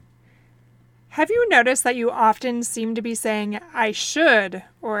Have you noticed that you often seem to be saying, I should,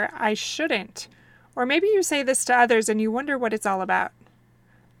 or I shouldn't? Or maybe you say this to others and you wonder what it's all about.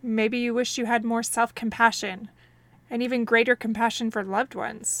 Maybe you wish you had more self-compassion and even greater compassion for loved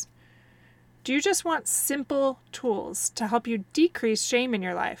ones. Do you just want simple tools to help you decrease shame in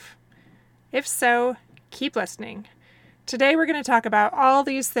your life? If so, keep listening. Today we're going to talk about all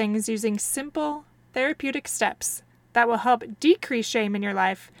these things using simple, therapeutic steps that will help decrease shame in your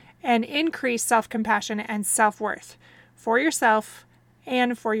life and increase self-compassion and self-worth for yourself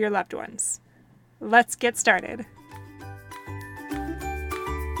and for your loved ones. Let's get started.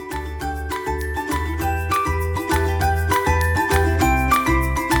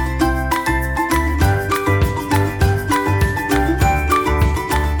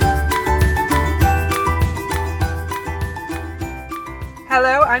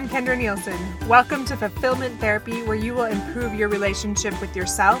 Hello, I'm Kendra Nielsen. Welcome to Fulfillment Therapy, where you will improve your relationship with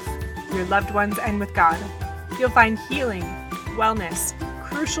yourself, your loved ones, and with God. You'll find healing, wellness,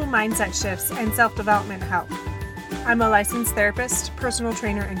 crucial mindset shifts, and self-development help. I'm a licensed therapist, personal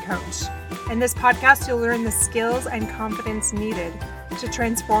trainer, and coach. In this podcast, you'll learn the skills and confidence needed to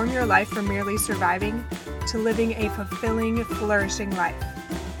transform your life from merely surviving to living a fulfilling, flourishing life.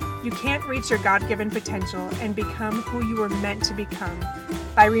 You can't reach your God-given potential and become who you were meant to become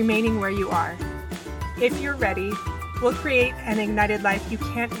by remaining where you are. If you're ready, we'll create an ignited life you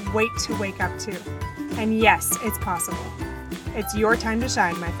can't wait to wake up to. And yes, it's possible. It's your time to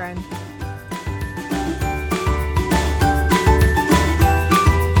shine, my friend.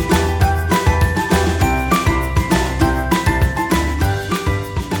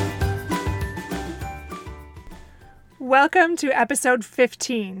 Welcome to episode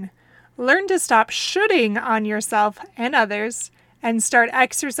 15. Learn to stop shoulding on yourself and others and start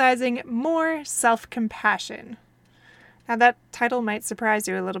exercising more self-compassion. Now that title might surprise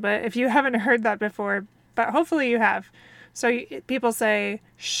you a little bit if you haven't heard that before, but hopefully you have. So people say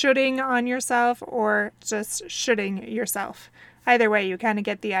shoulding on yourself or just shoulding yourself. Either way, you kind of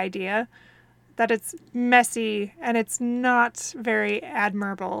get the idea that it's messy and it's not very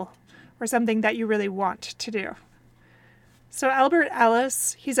admirable or something that you really want to do. So Albert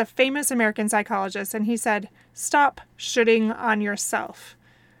Ellis, he's a famous American psychologist, and he said, stop shoulding on yourself.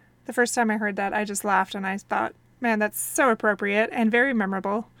 The first time I heard that, I just laughed and I thought, man, that's so appropriate and very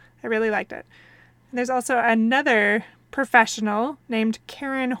memorable. I really liked it. And there's also another professional named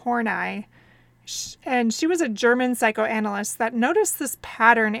Karen Horney, and she was a German psychoanalyst that noticed this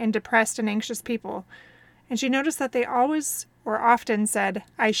pattern in depressed and anxious people. And she noticed that they always or often said,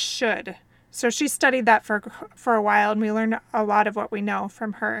 I should. So she studied that for a while, and we learned a lot of what we know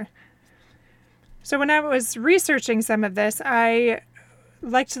from her. So when I was researching some of this, I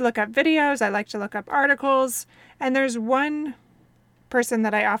like to look up videos, I like to look up articles, and there's one person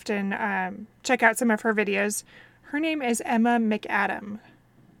that I often check out some of her videos. Her name is Emma McAdam,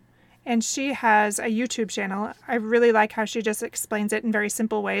 and she has a YouTube channel. I really like how she just explains it in very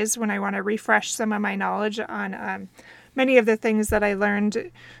simple ways when I want to refresh some of my knowledge on many of the things that I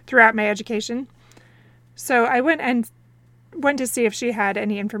learned throughout my education. So I went to see if she had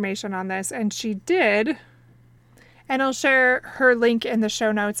any information on this, and she did. And I'll share her link in the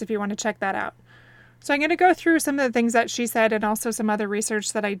show notes if you want to check that out. So I'm going to go through some of the things that she said and also some other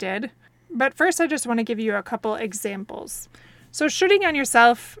research that I did. But first, I just want to give you a couple examples. So shoulding on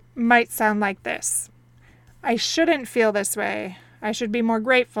yourself might sound like this. I shouldn't feel this way. I should be more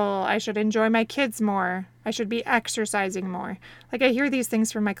grateful. I should enjoy my kids more. I should be exercising more. Like, I hear these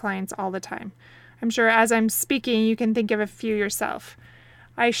things from my clients all the time. I'm sure as I'm speaking, you can think of a few yourself.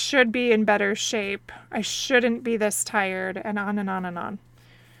 I should be in better shape. I shouldn't be this tired, and on and on and on.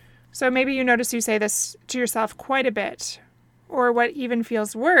 So maybe you notice you say this to yourself quite a bit. Or what even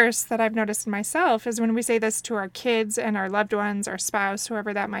feels worse that I've noticed in myself is when we say this to our kids and our loved ones, our spouse,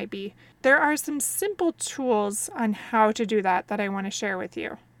 whoever that might be. There are some simple tools on how to do that I want to share with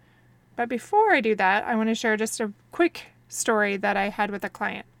you. But before I do that, I want to share just a quick story that I had with a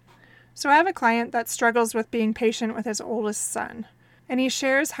client. So I have a client that struggles with being patient with his oldest son. And he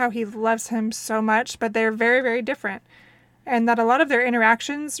shares how he loves him so much, but they're very, very different. And that a lot of their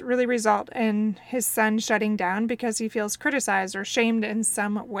interactions really result in his son shutting down because he feels criticized or shamed in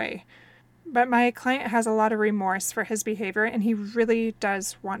some way. But my client has a lot of remorse for his behavior, and he really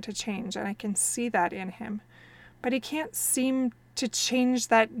does want to change, and I can see that in him. But he can't seem to change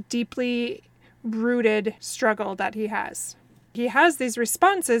that deeply rooted struggle that he has. He has these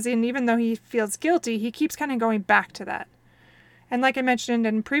responses, and even though he feels guilty, he keeps kind of going back to that. And like I mentioned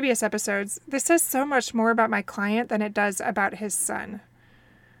in previous episodes, this says so much more about my client than it does about his son.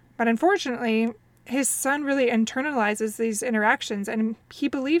 But unfortunately, his son really internalizes these interactions, and he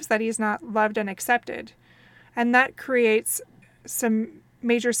believes that he's not loved and accepted. And that creates some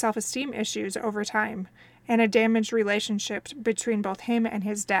major self-esteem issues over time and a damaged relationship between both him and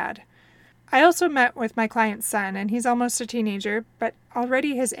his dad. I also met with my client's son, and he's almost a teenager, but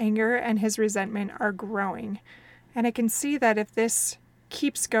already his anger and his resentment are growing. And I can see that if this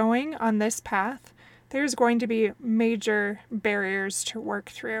keeps going on this path, there's going to be major barriers to work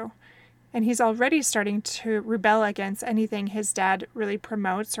through. And he's already starting to rebel against anything his dad really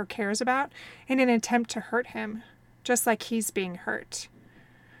promotes or cares about in an attempt to hurt him, just like he's being hurt.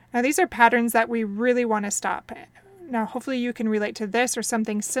 Now, these are patterns that we really want to stop. Now, hopefully you can relate to this or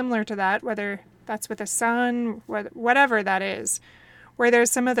something similar to that, whether that's with a son, whatever that is, where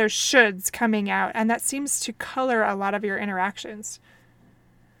there's some of those shoulds coming out, and that seems to color a lot of your interactions.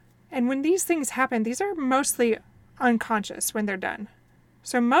 And when these things happen, these are mostly unconscious when they're done.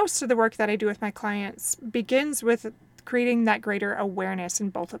 So most of the work that I do with my clients begins with creating that greater awareness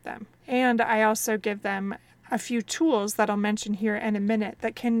in both of them. And I also give them a few tools that I'll mention here in a minute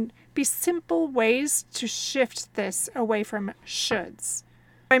that can be simple ways to shift this away from shoulds.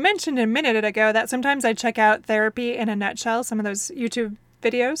 I mentioned a minute ago that sometimes I check out Therapy in a Nutshell, some of those YouTube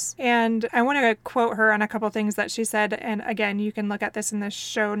videos, and I want to quote her on a couple things that she said. And again, you can look at this in the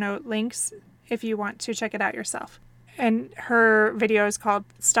show note links if you want to check it out yourself. And her video is called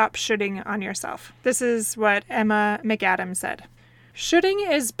Stop Shoulding on Yourself. This is what Emma McAdam said. Shoulding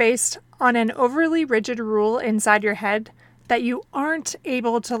is based on an overly rigid rule inside your head that you aren't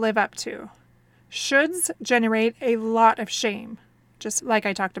able to live up to. Shoulds generate a lot of shame, just like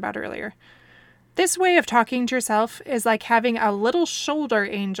I talked about earlier. This way of talking to yourself is like having a little shoulder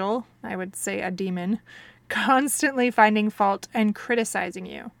angel, I would say a demon, constantly finding fault and criticizing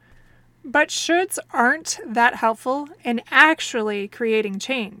you. But shoulds aren't that helpful in actually creating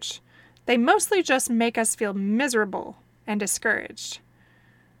change. They mostly just make us feel miserable and discouraged.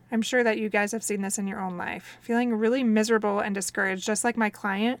 I'm sure that you guys have seen this in your own life, feeling really miserable and discouraged, just like my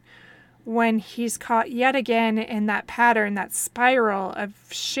client, when he's caught yet again in that pattern, that spiral of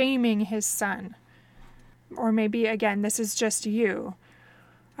shaming his son. Or maybe, again, this is just you.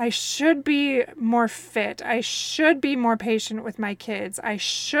 I should be more fit. I should be more patient with my kids. I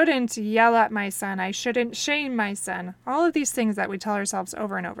shouldn't yell at my son. I shouldn't shame my son. All of these things that we tell ourselves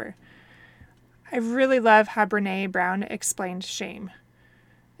over and over. I really love how Brené Brown explained shame.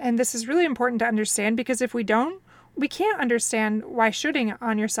 And this is really important to understand, because if we don't, we can't understand why shoulding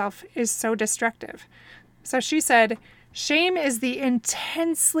on yourself is so destructive. So she said, shame is the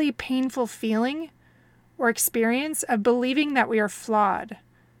intensely painful feeling or experience of believing that we are flawed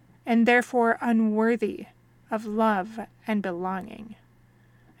and therefore unworthy of love and belonging.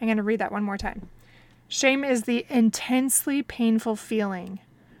 I'm going to read that one more time. Shame is the intensely painful feeling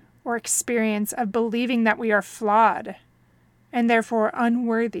or experience of believing that we are flawed and therefore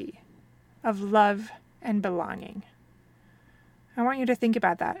unworthy of love and belonging. I want you to think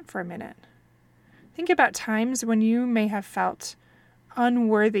about that for a minute. Think about times when you may have felt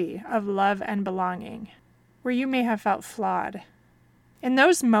unworthy of love and belonging, where you may have felt flawed. In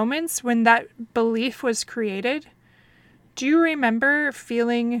those moments when that belief was created, do you remember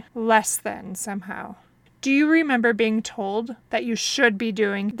feeling less than somehow? Do you remember being told that you should be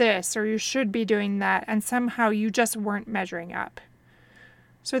doing this or you should be doing that, and somehow you just weren't measuring up?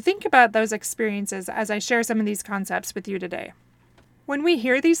 So think about those experiences as I share some of these concepts with you today. When we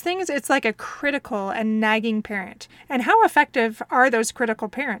hear these things, it's like a critical and nagging parent. And how effective are those critical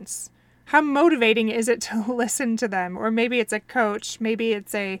parents? How motivating is it to listen to them? Or maybe it's a coach, maybe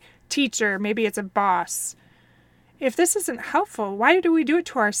it's a teacher, maybe it's a boss. If this isn't helpful, why do we do it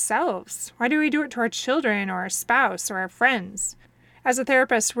to ourselves? Why do we do it to our children or our spouse or our friends? As a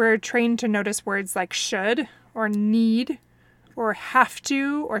therapist, we're trained to notice words like should or need or have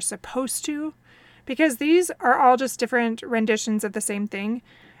to or supposed to, because these are all just different renditions of the same thing.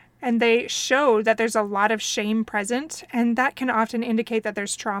 And they show that there's a lot of shame present, and that can often indicate that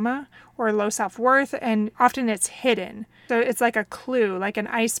there's trauma or low self-worth, and often it's hidden. So it's like a clue, like an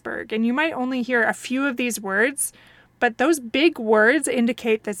iceberg, and you might only hear a few of these words, but those big words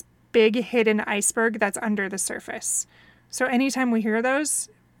indicate this big hidden iceberg that's under the surface. So anytime we hear those,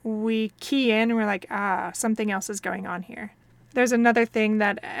 we key in and we're like, something else is going on here. There's another thing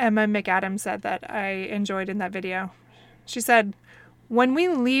that Emma McAdam said that I enjoyed in that video. She said, when we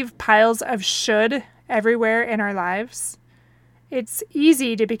leave piles of should everywhere in our lives, it's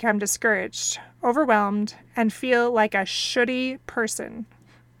easy to become discouraged, overwhelmed, and feel like a shouldy person.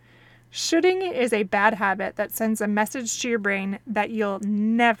 Shoulding is a bad habit that sends a message to your brain that you'll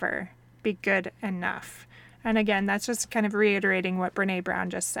never be good enough. And again, that's just kind of reiterating what Brené Brown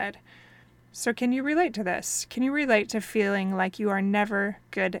just said. So can you relate to this? Can you relate to feeling like you are never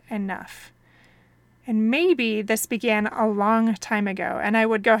good enough? And maybe this began a long time ago, and I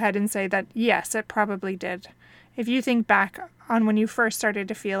would go ahead and say that yes, it probably did. If you think back on when you first started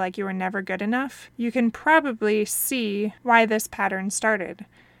to feel like you were never good enough, you can probably see why this pattern started.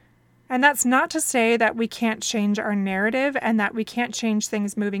 And that's not to say that we can't change our narrative and that we can't change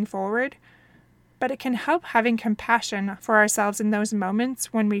things moving forward, but it can help having compassion for ourselves in those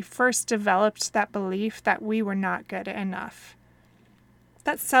moments when we first developed that belief that we were not good enough.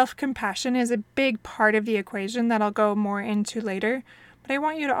 That self-compassion is a big part of the equation that I'll go more into later, but I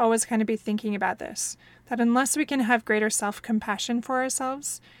want you to always kind of be thinking about this, that unless we can have greater self-compassion for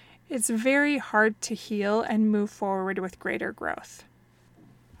ourselves, it's very hard to heal and move forward with greater growth.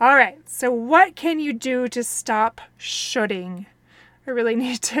 All right, so what can you do to stop shoulding? I really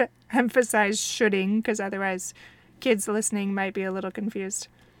need to emphasize shoulding because otherwise kids listening might be a little confused.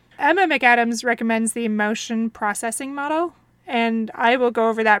 Emma McAdams recommends the emotion processing model, and I will go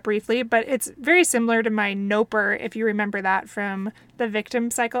over that briefly, but it's very similar to my NOPER, if you remember that from the victim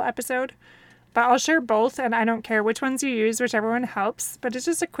cycle episode. But I'll share both, and I don't care which ones you use, whichever one helps, but it's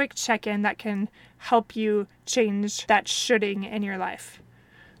just a quick check-in that can help you change that shoulding in your life.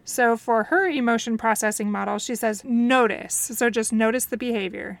 So for her emotion processing model, she says notice. So just notice the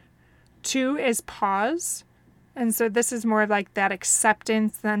behavior. 2 is pause. And so this is more like that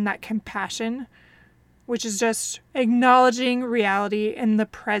acceptance than that compassion, which is just acknowledging reality in the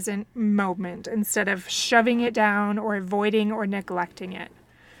present moment instead of shoving it down or avoiding or neglecting it.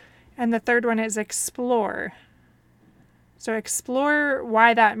 And the third one is explore. So explore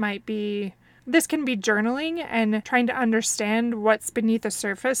why that might be. This can be journaling and trying to understand what's beneath the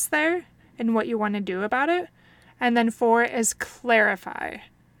surface there and what you want to do about it. And then 4 is clarify.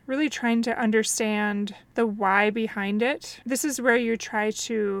 Really trying to understand the why behind it. This is where you try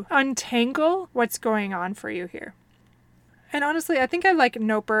to untangle what's going on for you here. And honestly, I think I like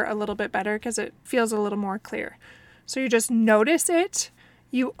NOPER a little bit better because it feels a little more clear. So you just notice it.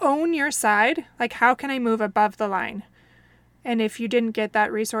 You own your side. Like, how can I move above the line? And if you didn't get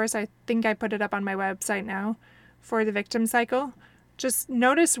that resource, I think I put it up on my website now for the victim cycle. Just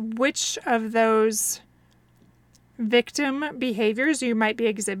notice which of those victim behaviors you might be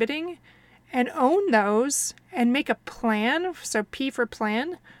exhibiting and own those and make a plan, so P for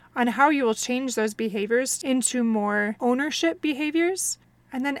plan, on how you will change those behaviors into more ownership behaviors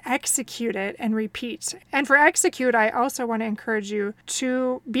and then execute it and repeat. And for execute, I also want to encourage you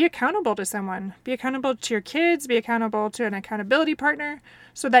to be accountable to someone. Be accountable to your kids, be accountable to an accountability partner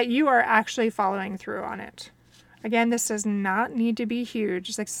so that you are actually following through on it. Again, this does not need to be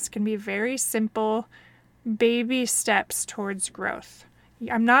huge. This can be very simple baby steps towards growth.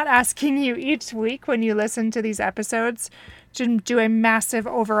 I'm not asking you each week when you listen to these episodes to do a massive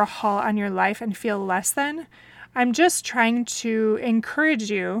overhaul on your life and feel less than. I'm just trying to encourage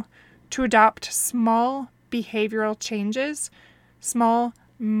you to adopt small behavioral changes, small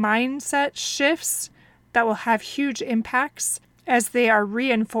mindset shifts that will have huge impacts as they are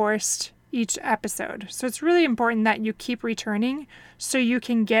reinforced each episode. So it's really important that you keep returning so you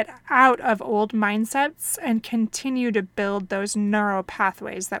can get out of old mindsets and continue to build those neural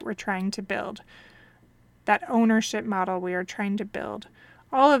pathways that we're trying to build, that ownership model we are trying to build.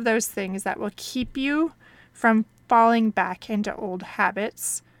 All of those things that will keep you from falling back into old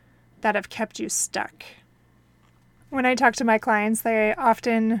habits that have kept you stuck. When I talk to my clients, they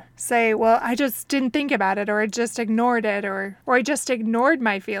often say, well, I just didn't think about it, or I just ignored it, or I just ignored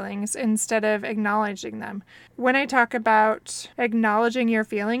my feelings instead of acknowledging them. When I talk about acknowledging your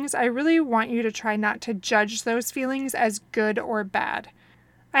feelings, I really want you to try not to judge those feelings as good or bad.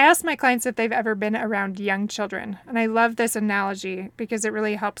 I ask my clients if they've ever been around young children, and I love this analogy because it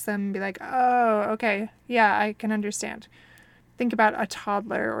really helps them be like, oh, okay, yeah, I can understand. Think about a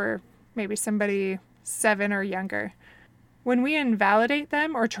toddler or maybe somebody 7 or younger. When we invalidate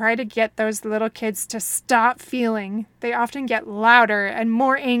them or try to get those little kids to stop feeling, they often get louder and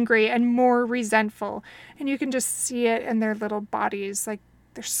more angry and more resentful, and you can just see it in their little bodies, like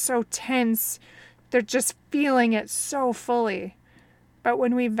they're so tense, they're just feeling it so fully. But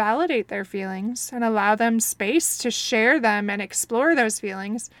when we validate their feelings and allow them space to share them and explore those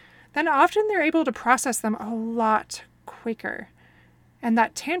feelings, then often they're able to process them a lot quicker. And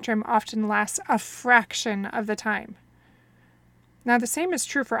that tantrum often lasts a fraction of the time. Now, the same is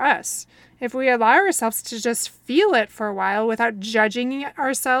true for us. If we allow ourselves to just feel it for a while without judging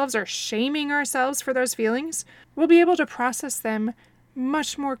ourselves or shaming ourselves for those feelings, we'll be able to process them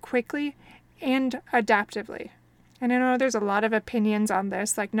much more quickly and adaptively. And I know there's a lot of opinions on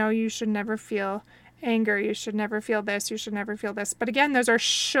this, like, no, you should never feel anger, you should never feel this, you should never feel this. But again, those are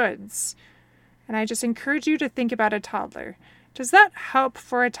shoulds. And I just encourage you to think about a toddler. Does that help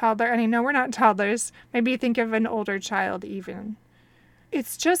for a toddler? And I know we're not toddlers. Maybe think of an older child even.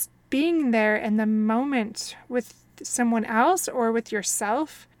 It's just being there in the moment with someone else or with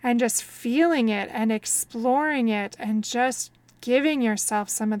yourself and just feeling it and exploring it and just giving yourself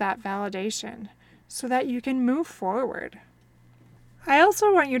some of that validation so that you can move forward. I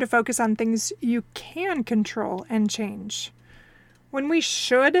also want you to focus on things you can control and change. When we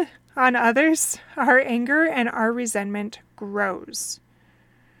should on others, our anger and our resentment grows.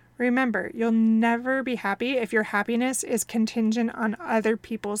 Remember, you'll never be happy if your happiness is contingent on other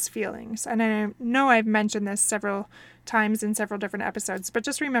people's feelings. And I know I've mentioned this several times in several different episodes, but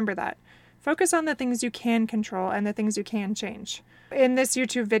just remember that. Focus on the things you can control and the things you can change. In this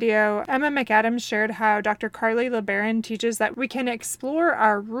YouTube video, Emma McAdams shared how Dr. Carly LeBaron teaches that we can explore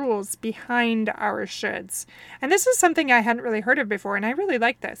our rules behind our shoulds. And this is something I hadn't really heard of before, and I really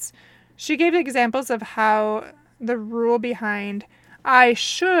like this. She gave examples of how the rule behind I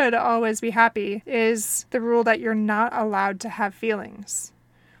should always be happy is the rule that you're not allowed to have feelings.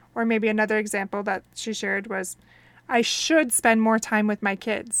 Or maybe another example that she shared was, I should spend more time with my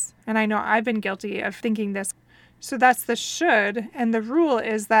kids. And I know I've been guilty of thinking this. So that's the should. And the rule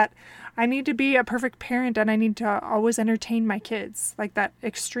is that I need to be a perfect parent and I need to always entertain my kids. Like that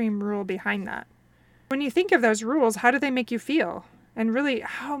extreme rule behind that. When you think of those rules, how do they make you feel? And really,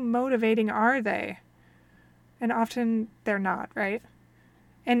 how motivating are they? And often they're not, right?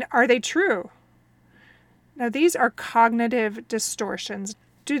 And are they true? Now, these are cognitive distortions.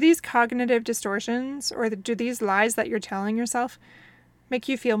 Do these cognitive distortions or do these lies that you're telling yourself make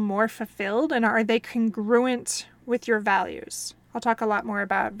you feel more fulfilled? And are they congruent with your values? I'll talk a lot more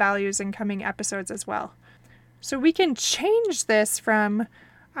about values in coming episodes as well. So we can change this from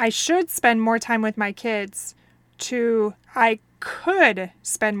I should spend more time with my kids to I could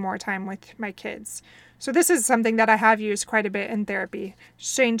spend more time with my kids. So this is something that I have used quite a bit in therapy,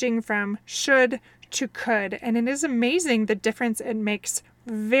 changing from should to could. And it is amazing the difference it makes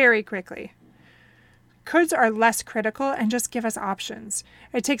very quickly. Coulds are less critical and just give us options.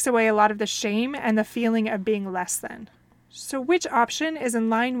 It takes away a lot of the shame and the feeling of being less than. So which option is in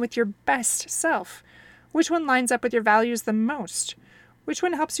line with your best self? Which one lines up with your values the most? Which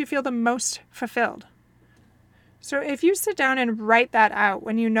one helps you feel the most fulfilled? So if you sit down and write that out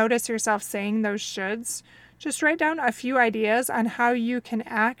when you notice yourself saying those shoulds, just write down a few ideas on how you can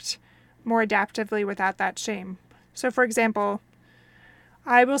act more adaptively without that shame. So for example,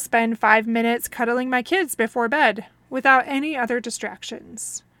 I will spend 5 minutes cuddling my kids before bed without any other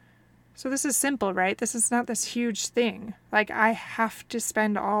distractions. So this is simple, right? This is not this huge thing. Like I have to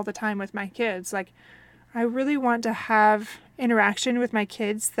spend all the time with my kids. Like I really want to have interaction with my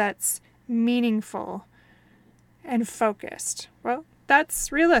kids that's meaningful and focused. Well,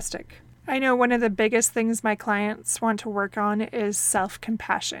 that's realistic. I know one of the biggest things my clients want to work on is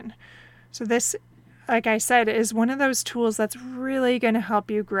self-compassion. So this, like I said, is one of those tools that's really going to help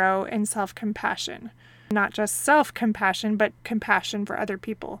you grow in self-compassion. Not just self-compassion, but compassion for other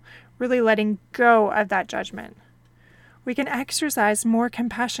people. Really letting go of that judgment. We can exercise more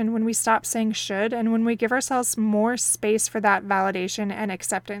compassion when we stop saying should and when we give ourselves more space for that validation and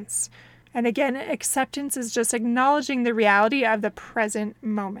acceptance. And again, acceptance is just acknowledging the reality of the present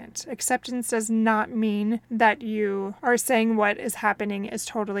moment. Acceptance does not mean that you are saying what is happening is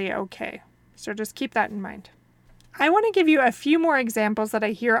totally okay. So just keep that in mind. I want to give you a few more examples that I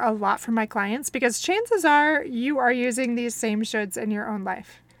hear a lot from my clients because chances are you are using these same shoulds in your own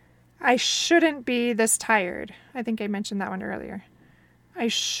life. I shouldn't be this tired. I think I mentioned that one earlier. I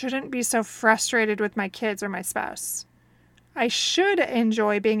shouldn't be so frustrated with my kids or my spouse. I should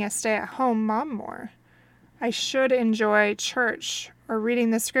enjoy being a stay-at-home mom more. I should enjoy church or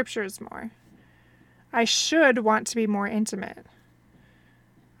reading the scriptures more. I should want to be more intimate.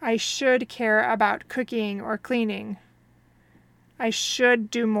 I should care about cooking or cleaning. I should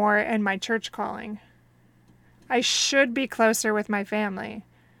do more in my church calling. I should be closer with my family.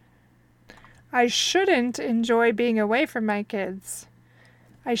 I shouldn't enjoy being away from my kids.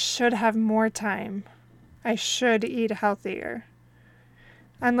 I should have more time. I should eat healthier.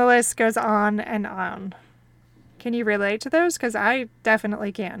 And the list goes on and on. Can you relate to those? Because I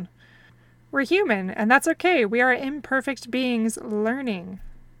definitely can. We're human, and that's okay. We are imperfect beings learning.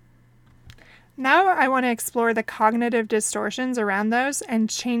 Now I want to explore the cognitive distortions around those and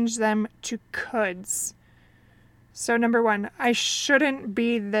change them to coulds. So number 1, I shouldn't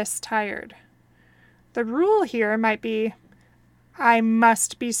be this tired. The rule here might be, I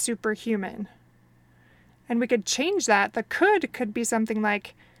must be superhuman. And we could change that. The could be something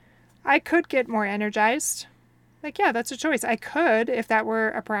like, I could get more energized. Like, yeah, that's a choice. I could if that were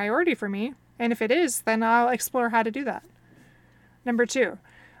a priority for me. And if it is, then I'll explore how to do that. Number 2,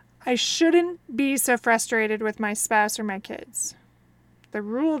 I shouldn't be so frustrated with my spouse or my kids. The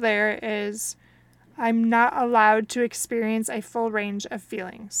rule there is I'm not allowed to experience a full range of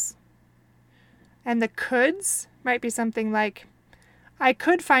feelings. And the coulds might be something like, I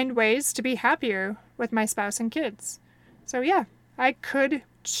could find ways to be happier with my spouse and kids. So yeah, I could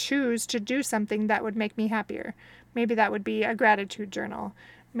choose to do something that would make me happier. Maybe that would be a gratitude journal.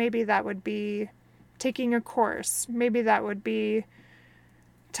 Maybe that would be taking a course. Maybe that would be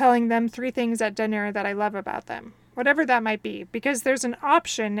telling them 3 things at dinner that I love about them. Whatever that might be, because there's an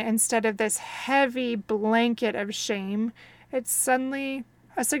option instead of this heavy blanket of shame. It's suddenly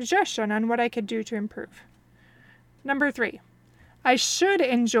a suggestion on what I could do to improve. Number 3, I should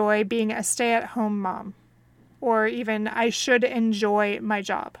enjoy being a stay-at-home mom, or even I should enjoy my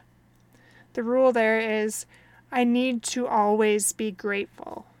job. The rule there is I need to always be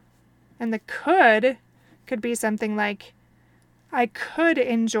grateful. And the could be something like I could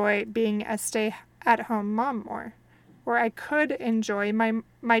enjoy being a stay-at-home mom more, or I could enjoy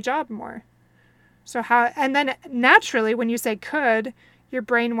my job more. So how, and then naturally when you say could, your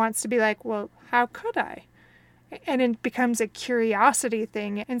brain wants to be like, well, how could I? And it becomes a curiosity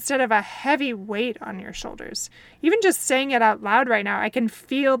thing instead of a heavy weight on your shoulders. Even just saying it out loud right now, I can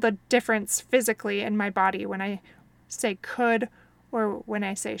feel the difference physically in my body when I say could or when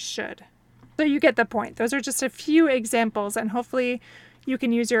I say should. So you get the point. Those are just a few examples, and hopefully you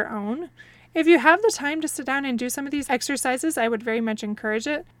can use your own. If you have the time to sit down and do some of these exercises, I would very much encourage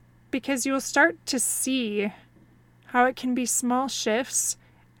it, because you'll start to see how it can be small shifts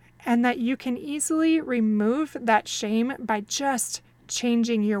and that you can easily remove that shame by just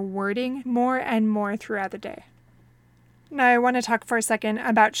changing your wording more and more throughout the day. Now, I want to talk for a second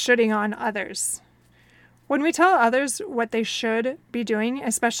about shoulding on others. When we tell others what they should be doing,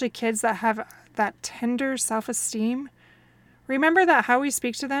 especially kids that have that tender self-esteem, remember that how we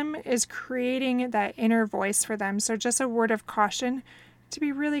speak to them is creating that inner voice for them. So just a word of caution to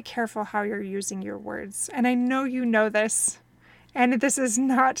be really careful how you're using your words. And I know you know this. And this is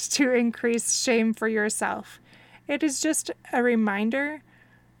not to increase shame for yourself. It is just a reminder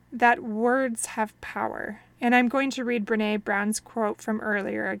that words have power. And I'm going to read Brené Brown's quote from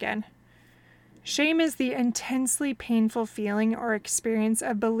earlier again. Shame is the intensely painful feeling or experience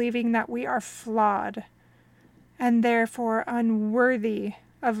of believing that we are flawed and therefore unworthy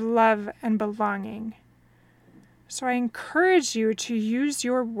of love and belonging. So I encourage you to use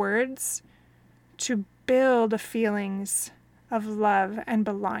your words to build feelings of love and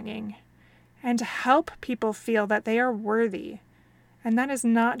belonging, and to help people feel that they are worthy. And that is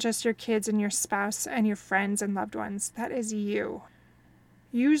not just your kids and your spouse and your friends and loved ones. That is you.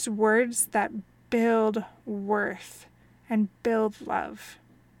 Use words that build worth and build love.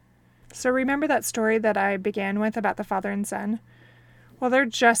 So remember that story that I began with about the father and son? Well, they're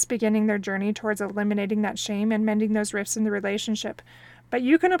just beginning their journey towards eliminating that shame and mending those rifts in the relationship. But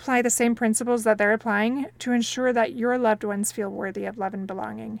you can apply the same principles that they're applying to ensure that your loved ones feel worthy of love and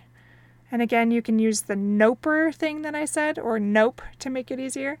belonging. And again, you can use the NOPER thing that I said, or NOPE to make it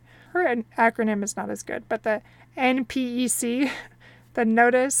easier. Her acronym is not as good, but the NPEC, the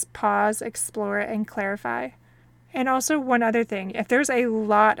notice, pause, explore, and clarify. And also one other thing, if there's a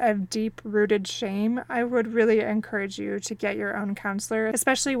lot of deep-rooted shame, I would really encourage you to get your own counselor,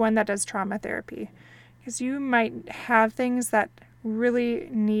 especially one that does trauma therapy, because you might have things that really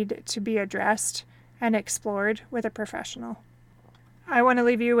need to be addressed and explored with a professional. I want to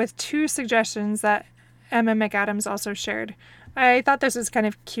leave you with 2 suggestions that Emma McAdams also shared. I thought this was kind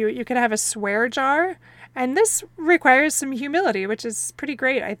of cute. You could have a swear jar, and this requires some humility, which is pretty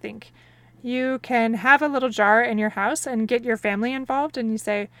great, I think. You can have a little jar in your house and get your family involved, and you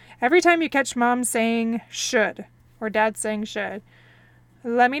say, every time you catch mom saying should, or dad saying should,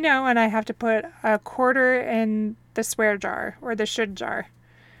 let me know, and I have to put a quarter in the swear jar or the should jar.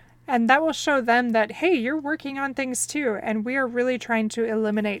 And that will show them that, hey, you're working on things too, and we are really trying to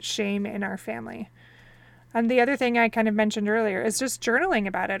eliminate shame in our family. And the other thing I kind of mentioned earlier is just journaling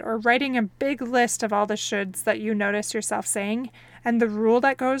about it, or writing a big list of all the shoulds that you notice yourself saying, and the rule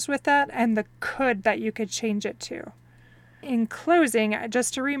that goes with that, and the could that you could change it to. In closing,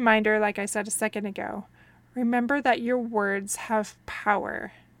 just a reminder, like I said a second ago, remember that your words have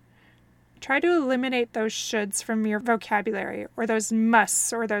power. Try to eliminate those shoulds from your vocabulary, or those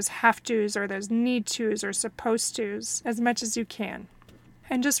musts, or those have-tos, or those need-tos, or supposed-tos, as much as you can.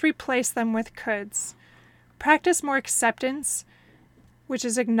 And just replace them with coulds. Practice more acceptance, which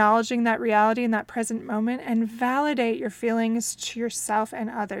is acknowledging that reality in that present moment, and validate your feelings to yourself and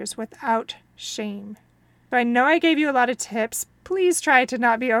others without shame. But I know I gave you a lot of tips. Please try to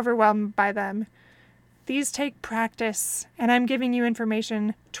not be overwhelmed by them. These take practice, and I'm giving you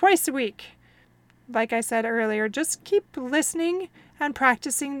information twice a week. Like I said earlier, just keep listening and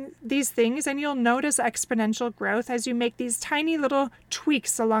practicing these things, and you'll notice exponential growth as you make these tiny little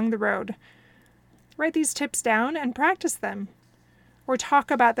tweaks along the road. Write these tips down and practice them, or talk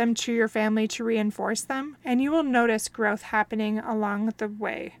about them to your family to reinforce them, and you will notice growth happening along the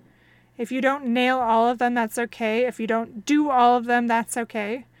way. If you don't nail all of them, that's okay. If you don't do all of them, that's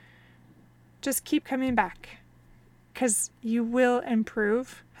okay. Just keep coming back, because you will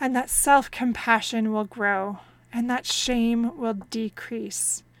improve, and that self-compassion will grow, and that shame will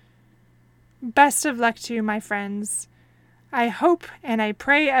decrease. Best of luck to you, my friends. I hope and I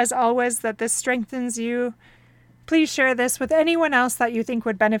pray, as always, that this strengthens you. Please share this with anyone else that you think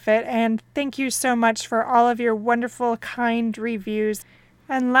would benefit, and thank you so much for all of your wonderful, kind reviews.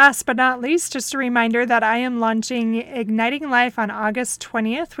 And last but not least, just a reminder that I am launching Igniting Life on August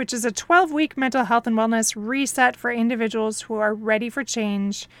 20th, which is a 12-week mental health and wellness reset for individuals who are ready for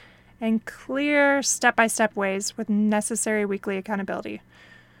change in clear, step-by-step ways with necessary weekly accountability.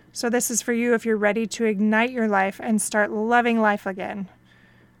 So this is for you if you're ready to ignite your life and start loving life again.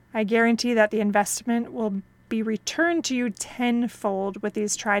 I guarantee that the investment will be returned to you tenfold with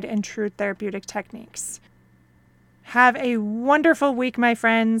these tried and true therapeutic techniques. Have a wonderful week, my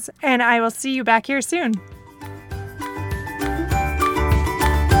friends, and I will see you back here soon.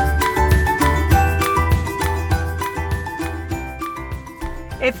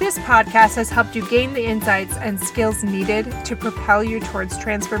 If this podcast has helped you gain the insights and skills needed to propel you towards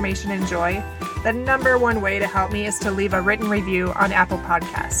transformation and joy, the number one way to help me is to leave a written review on Apple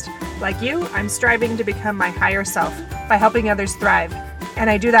Podcast. Like you, I'm striving to become my higher self by helping others thrive. And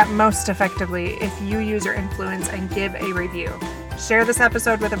I do that most effectively if you use your influence and give a review. Share this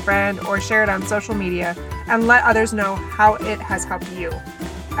episode with a friend or share it on social media and let others know how it has helped you.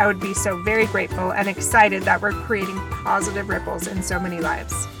 I would be so very grateful and excited that we're creating positive ripples in so many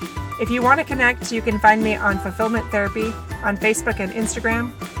lives. If you want to connect, you can find me on Fulfillment Therapy on Facebook and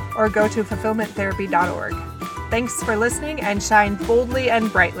Instagram, or go to fulfillmenttherapy.org. Thanks for listening, and shine boldly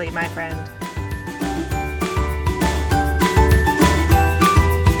and brightly, my friend.